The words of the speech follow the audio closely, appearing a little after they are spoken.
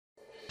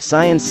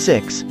Science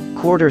 6,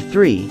 Quarter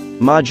 3,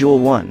 Module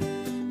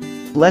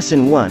 1.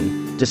 Lesson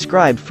 1,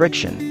 Describe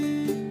friction.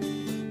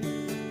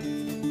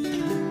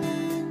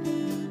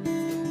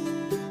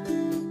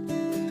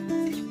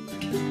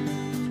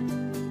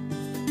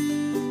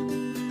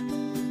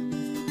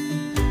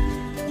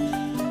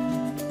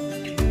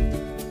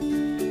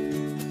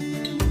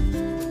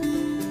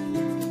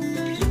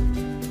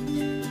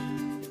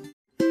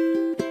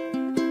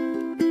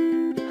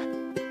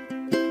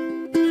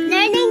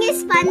 Learning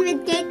is fun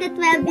with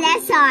K-12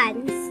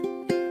 lessons.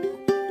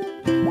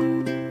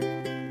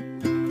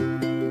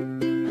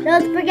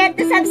 Don't forget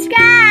to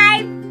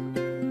subscribe!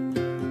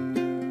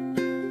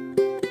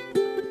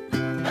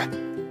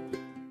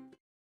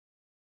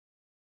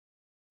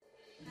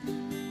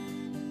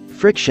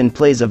 Friction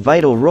plays a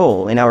vital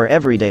role in our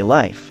everyday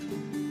life.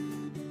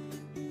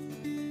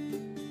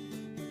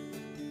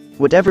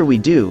 Whatever we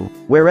do,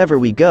 wherever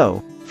we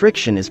go,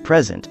 friction is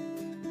present.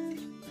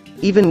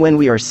 Even when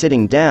we are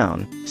sitting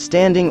down,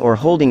 standing or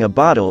holding a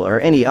bottle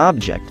or any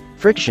object,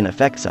 friction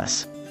affects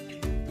us.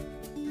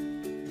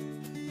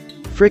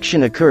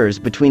 Friction occurs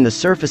between the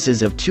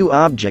surfaces of two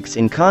objects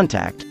in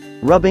contact,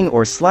 rubbing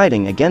or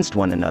sliding against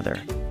one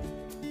another.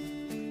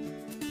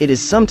 It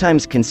is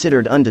sometimes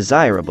considered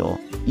undesirable,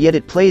 yet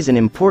it plays an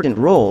important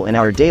role in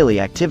our daily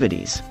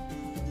activities.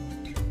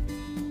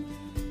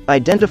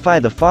 Identify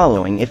the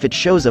following if it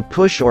shows a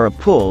push or a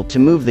pull to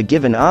move the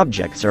given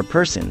objects or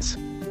persons.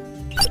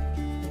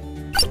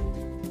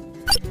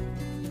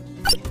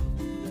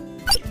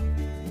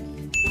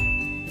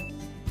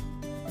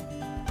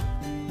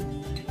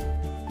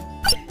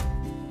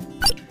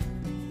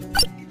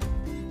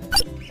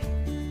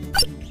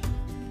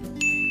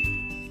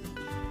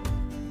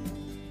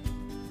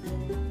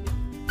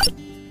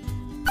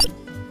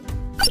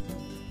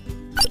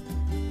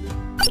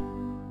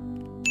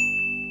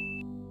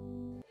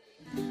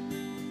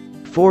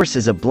 Force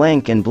is a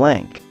blank and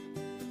blank.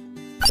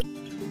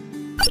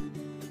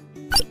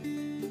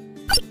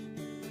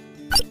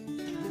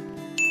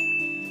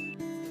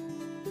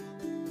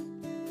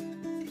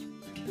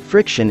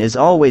 Friction is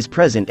always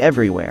present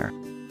everywhere.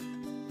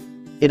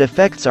 It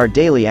affects our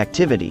daily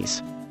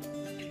activities.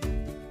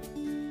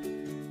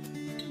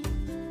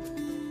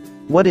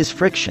 What is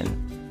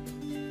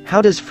friction?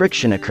 How does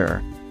friction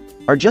occur?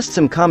 Are just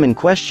some common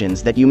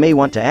questions that you may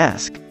want to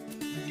ask.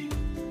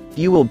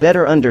 You will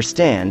better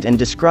understand and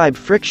describe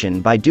friction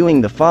by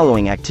doing the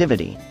following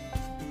activity.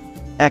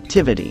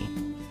 Activity: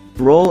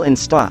 roll and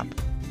stop.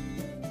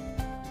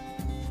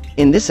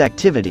 In this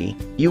activity,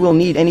 you will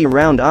need any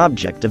round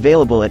object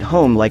available at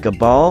home like a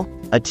ball,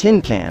 a tin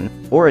can,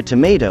 or a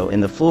tomato in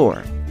the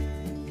floor.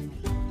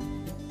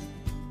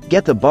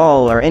 Get the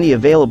ball or any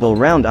available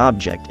round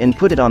object and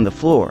put it on the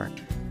floor.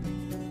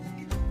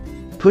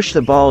 Push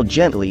the ball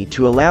gently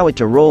to allow it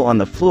to roll on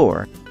the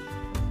floor.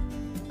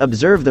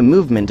 Observe the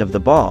movement of the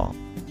ball.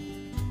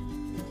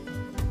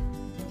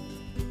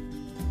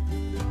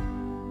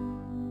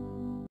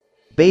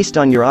 Based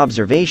on your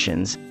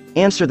observations,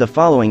 answer the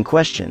following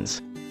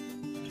questions.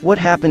 What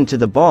happened to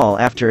the ball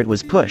after it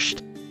was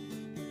pushed?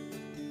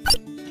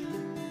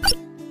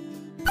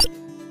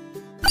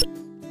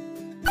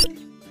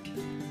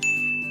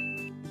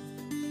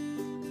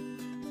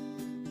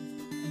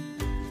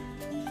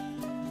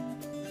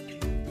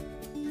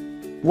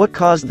 What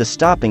caused the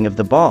stopping of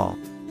the ball?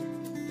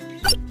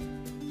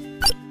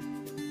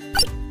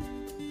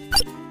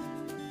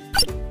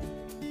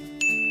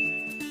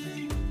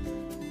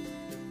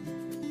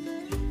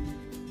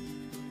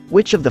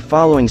 Which of the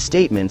following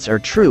statements are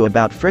true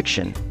about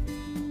friction?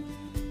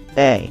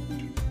 A.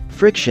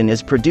 Friction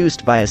is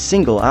produced by a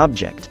single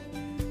object.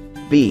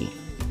 B.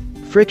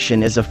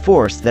 Friction is a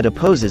force that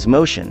opposes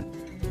motion.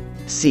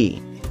 C.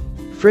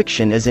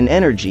 Friction is an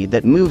energy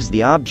that moves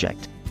the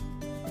object.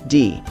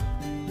 D.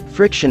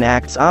 Friction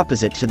acts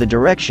opposite to the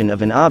direction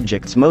of an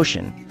object's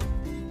motion.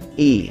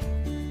 E.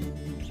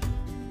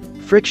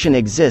 Friction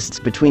exists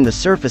between the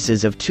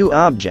surfaces of two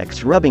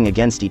objects rubbing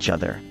against each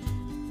other.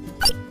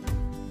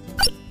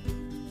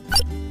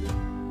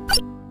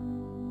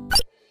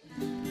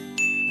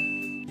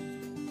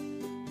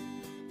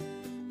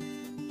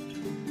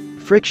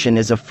 Friction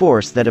is a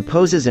force that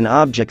opposes an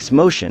object's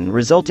motion,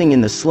 resulting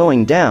in the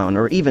slowing down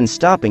or even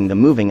stopping the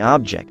moving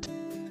object.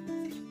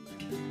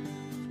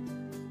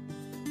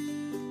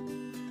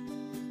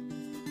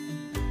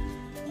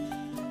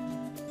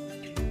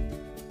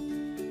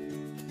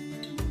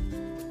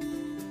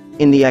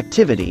 In the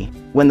activity,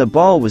 when the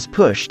ball was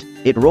pushed,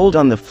 it rolled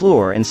on the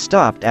floor and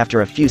stopped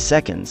after a few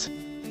seconds.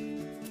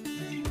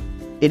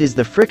 It is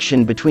the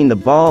friction between the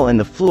ball and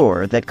the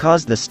floor that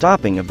caused the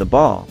stopping of the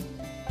ball.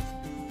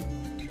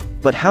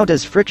 But how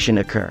does friction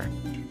occur?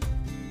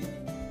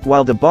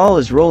 While the ball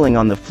is rolling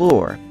on the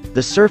floor,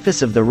 the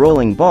surface of the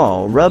rolling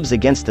ball rubs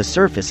against the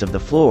surface of the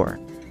floor.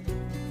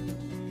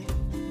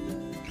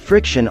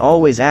 Friction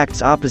always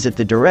acts opposite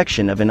the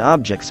direction of an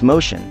object's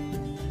motion.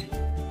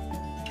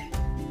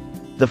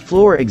 The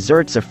floor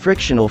exerts a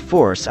frictional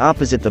force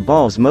opposite the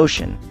ball's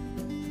motion.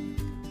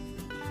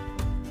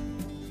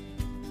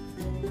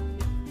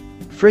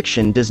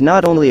 Friction does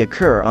not only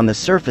occur on the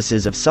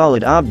surfaces of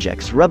solid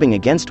objects rubbing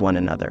against one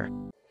another,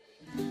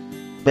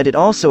 but it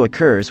also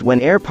occurs when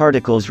air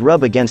particles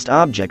rub against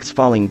objects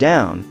falling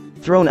down,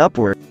 thrown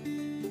upward,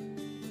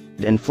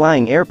 and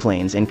flying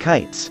airplanes and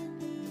kites.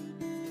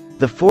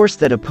 The force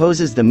that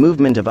opposes the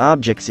movement of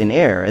objects in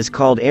air is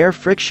called air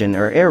friction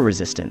or air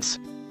resistance.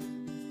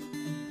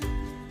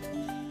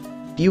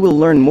 You will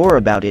learn more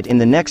about it in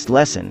the next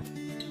lesson.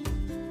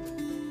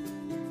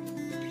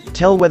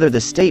 Tell whether the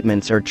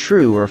statements are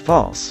true or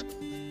false.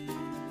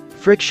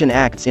 Friction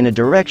acts in a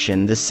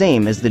direction the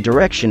same as the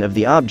direction of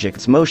the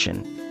object's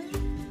motion.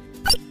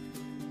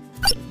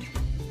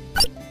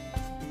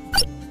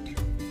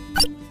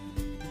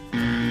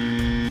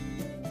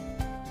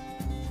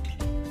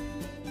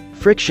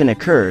 Friction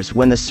occurs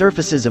when the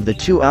surfaces of the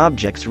two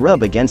objects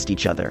rub against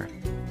each other.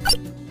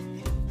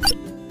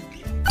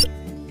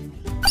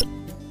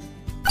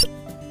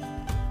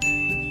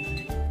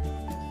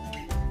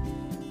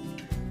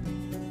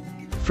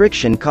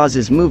 Friction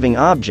causes moving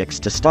objects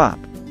to stop.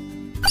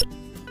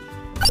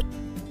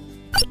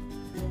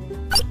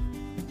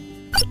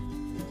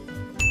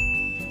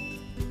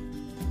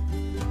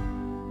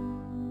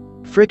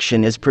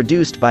 Friction is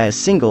produced by a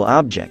single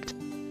object.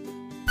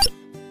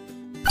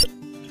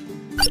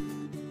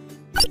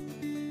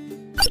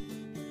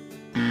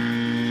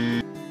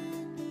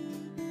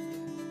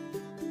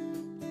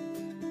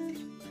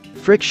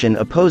 Friction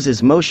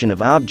opposes motion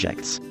of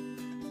objects.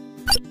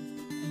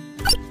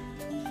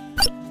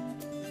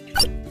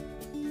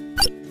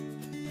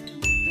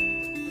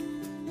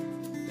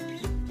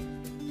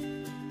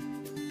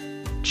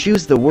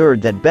 Choose the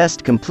word that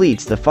best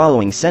completes the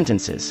following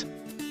sentences.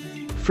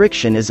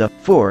 Friction is a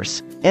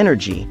force,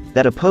 energy,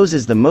 that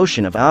opposes the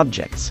motion of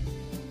objects.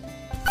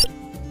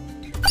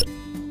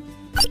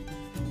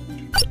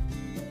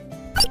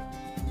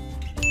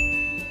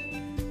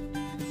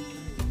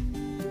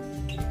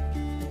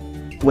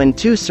 When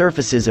two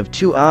surfaces of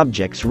two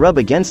objects rub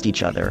against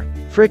each other,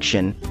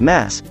 friction,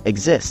 mass,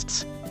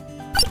 exists.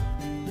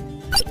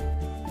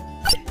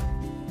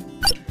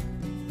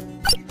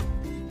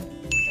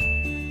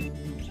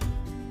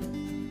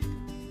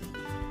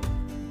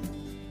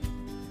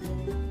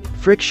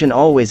 Friction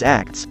always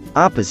acts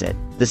opposite,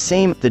 the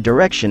same, the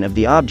direction of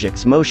the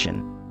object's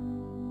motion.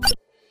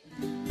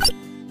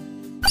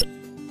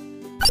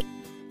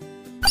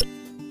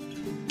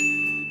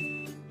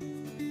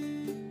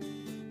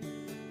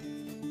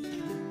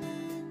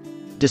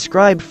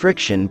 Describe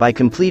friction by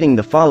completing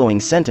the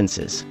following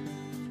sentences.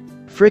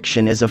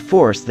 Friction is a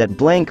force that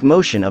blank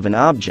motion of an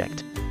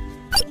object.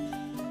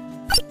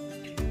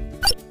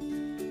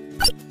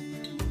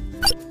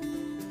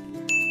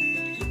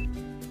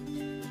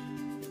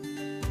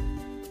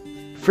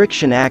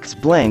 Friction acts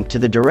blank to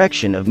the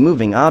direction of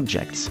moving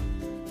objects.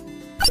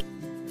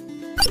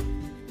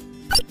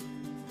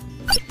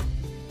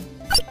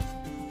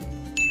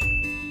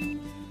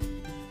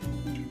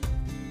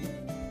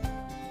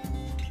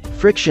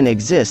 Friction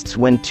exists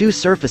when two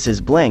surfaces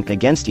blank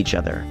against each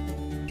other.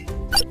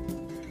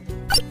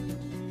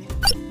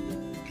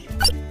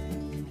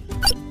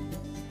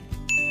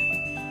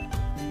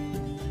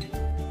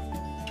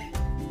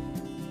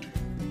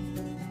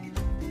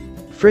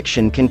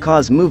 Friction can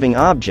cause moving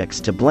objects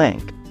to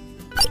blank.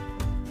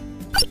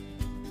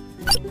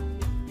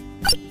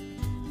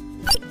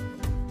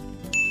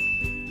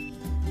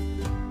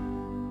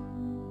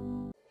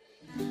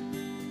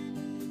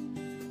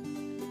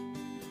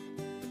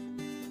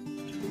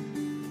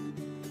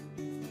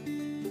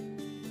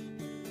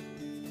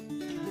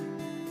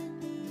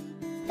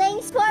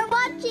 Thanks for